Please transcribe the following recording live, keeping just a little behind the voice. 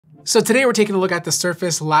So today we're taking a look at the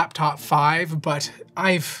Surface Laptop 5, but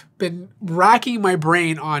I've been racking my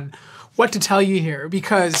brain on what to tell you here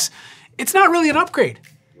because it's not really an upgrade,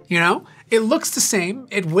 you know? It looks the same,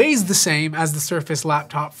 it weighs the same as the Surface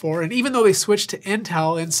Laptop 4, and even though they switched to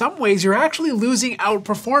Intel, in some ways you're actually losing out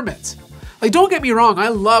performance. Like, don't get me wrong, I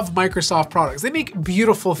love Microsoft products. They make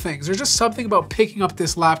beautiful things. There's just something about picking up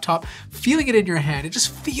this laptop, feeling it in your hand. It just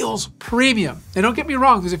feels premium. And don't get me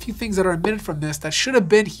wrong, there's a few things that are omitted from this that should have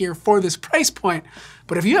been here for this price point.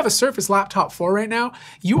 But if you have a Surface Laptop 4 right now,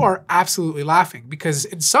 you are absolutely laughing because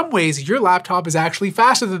in some ways, your laptop is actually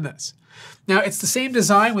faster than this. Now, it's the same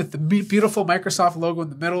design with the beautiful Microsoft logo in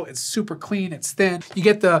the middle. It's super clean, it's thin. You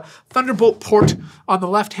get the Thunderbolt port on the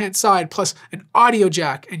left-hand side, plus an audio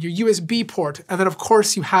jack and your USB port. And then, of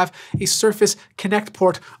course, you have a Surface Connect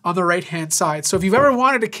port on the right-hand side. So if you've ever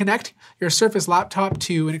wanted to connect your Surface laptop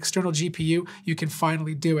to an external GPU, you can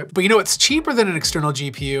finally do it. But you know what's cheaper than an external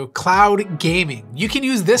GPU? Cloud gaming. You can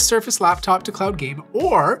use this Surface laptop to cloud game,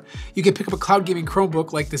 or you can pick up a cloud gaming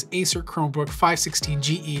Chromebook like this Acer Chromebook 516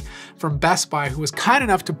 GE from Best Buy, who was kind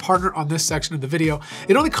enough to partner on this section of the video.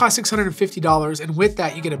 It only costs $650, and with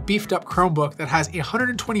that you get a beefed up Chromebook that has a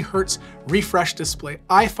 120 Hz refresh display,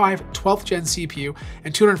 i5 12th gen CPU,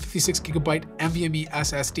 and 256GB NVMe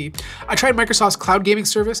SSD. I tried Microsoft's cloud gaming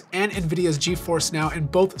service and Nvidia's GeForce Now,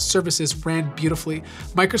 and both services ran beautifully.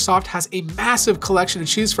 Microsoft has a massive collection to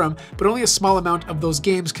choose from, but only a small amount of those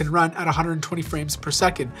games can run at 120 frames per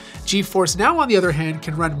second. GeForce Now, on the other hand,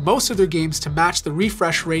 can run most of their games to match the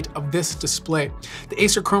refresh rate of this display. The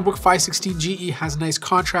Acer Chromebook 516 GE has nice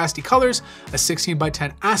contrasty colors, a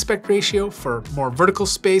 16:10 aspect ratio for more vertical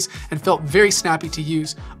space, and felt very snappy to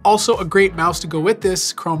use. Also, a great mouse to go with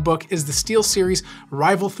this Chromebook is the SteelSeries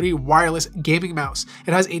Rival 3 wireless gaming mouse.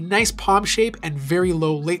 It has a nice palm shape and very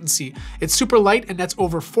low latency. It's super light and that's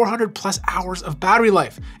over 400 plus hours of battery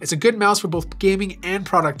life. It's a good mouse for both gaming and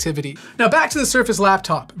productivity. Now back to the Surface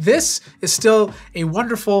laptop. This is still a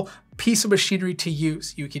wonderful piece of machinery to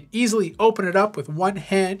use. You can easily open it up with one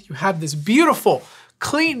hand. You have this beautiful,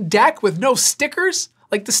 clean deck with no stickers.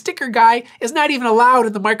 Like, the sticker guy is not even allowed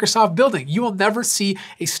in the Microsoft building. You will never see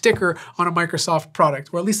a sticker on a Microsoft product,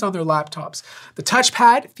 or at least on their laptops. The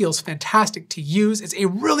touchpad feels fantastic to use. It's a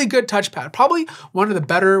really good touchpad, probably one of the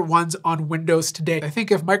better ones on Windows today. I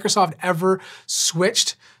think if Microsoft ever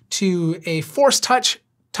switched to a Force Touch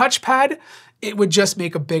touchpad, it would just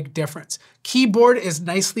make a big difference. Keyboard is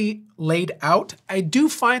nicely laid out. I do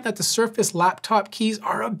find that the Surface laptop keys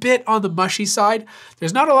are a bit on the mushy side.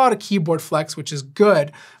 There's not a lot of keyboard flex, which is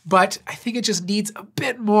good, but I think it just needs a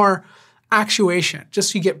bit more actuation,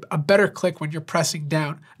 just so you get a better click when you're pressing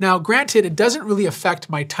down. Now, granted, it doesn't really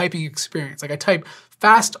affect my typing experience. Like, I type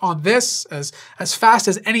fast on this, as fast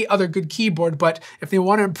as any other good keyboard, but if they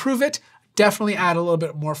want to improve it, definitely add a little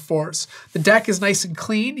bit more force. The deck is nice and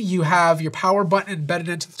clean. You have your power button embedded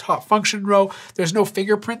into the top function row. There's no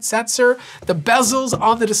fingerprint sensor. The bezels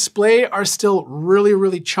on the display are still really,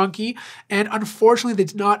 really chunky. And unfortunately, they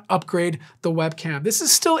did not upgrade the webcam. This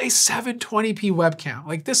is still a 720p webcam.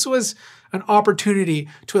 Like, this was an opportunity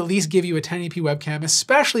to at least give you a 1080p webcam,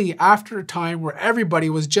 especially after a time where everybody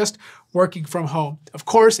was just working from home. Of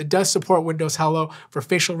course, it does support Windows Hello for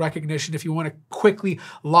facial recognition if you want to quickly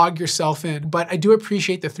log yourself in, but I do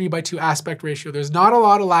appreciate the 3:2 aspect ratio. There's not a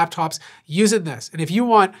lot of laptops using this, and if you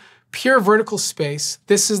want pure vertical space,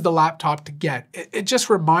 this is the laptop to get. It just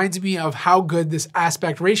reminds me of how good this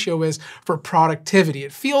aspect ratio is for productivity.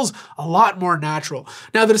 It feels a lot more natural.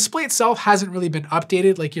 Now, the display itself hasn't really been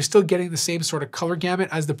updated. Like, you're still getting the same sort of color gamut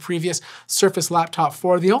as the previous Surface Laptop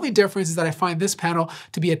 4. The only difference is that I find this panel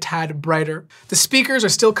to be a tad brighter. The speakers are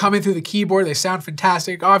still coming through the keyboard. They sound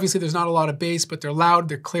fantastic. Obviously, there's not a lot of bass, but they're loud,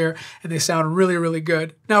 they're clear, and they sound really, really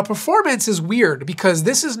good. Now, performance is weird because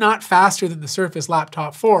this is not faster than the Surface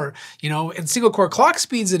Laptop 4. You know, in single core clock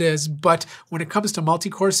speeds it is, but when it comes to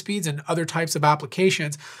multi-core speeds and other types of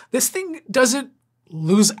applications, this thing doesn't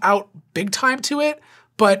lose out big time to it,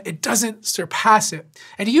 but it doesn't surpass it.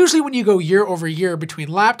 And usually when you go year over year between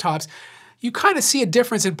laptops, you kind of see a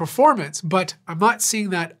difference in performance, but I'm not seeing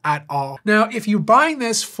that at all. Now, if you're buying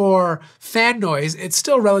this for fan noise, it's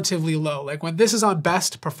still relatively low. Like, when this is on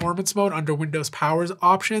best performance mode under Windows Power's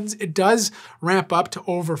options, it does ramp up to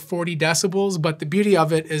over 40 decibels, but the beauty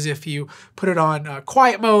of it is if you put it on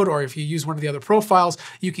quiet mode or if you use one of the other profiles,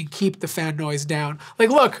 you can keep the fan noise down. Like,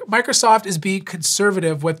 look, Microsoft is being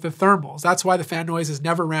conservative with the thermals. That's why the fan noise is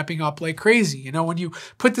never ramping up like crazy. You know, when you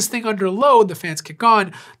put this thing under load, the fans kick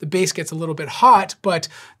on, the bass gets a little little bit hot, but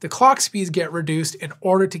the clock speeds get reduced in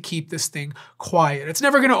order to keep this thing quiet. It's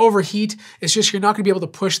never gonna overheat, it's just you're not gonna be able to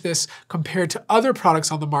push this compared to other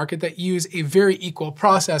products on the market that use a very equal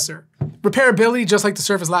processor. Repairability, just like the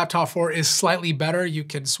Surface Laptop 4, is slightly better. You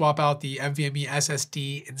can swap out the NVMe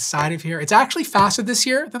SSD inside of here. It's actually faster this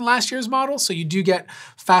year than last year's model, so you do get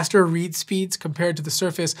faster read speeds compared to the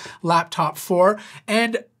Surface Laptop 4.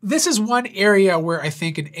 And this is one area where I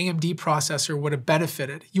think an AMD processor would have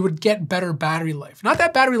benefited. You would get better battery life. Not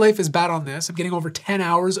that battery life is bad on this. I'm getting over 10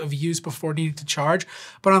 hours of use before needing to charge.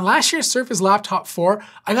 But on last year's Surface Laptop 4,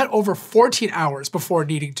 I got over 14 hours before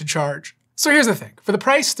needing to charge. So here's the thing. For the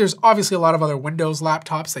price, there's obviously a lot of other Windows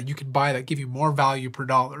laptops that you can buy that give you more value per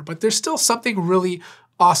dollar, but there's still something really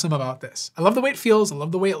awesome about this. I love the way it feels, I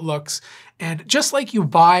love the way it looks, and just like you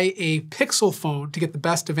buy a Pixel phone to get the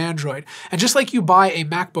best of Android, and just like you buy a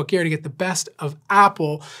MacBook Air to get the best of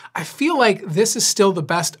Apple, I feel like this is still the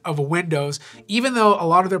best of Windows, even though a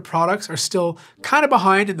lot of their products are still kind of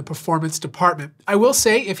behind in the performance department. I will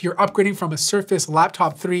say if you're upgrading from a Surface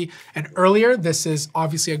Laptop 3 and earlier, this is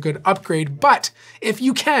obviously a good upgrade, but if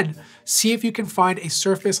you can, see if you can find a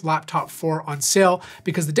Surface Laptop 4 on sale,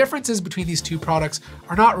 because the differences between these two products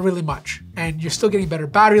are not really much, and you're still getting better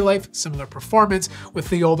battery life, similar performance with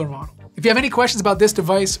the older model. If you have any questions about this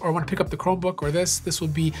device or want to pick up the Chromebook or this will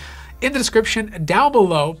be in the description down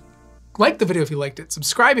below. Like the video if you liked it,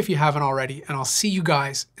 subscribe if you haven't already, and I'll see you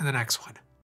guys in the next one.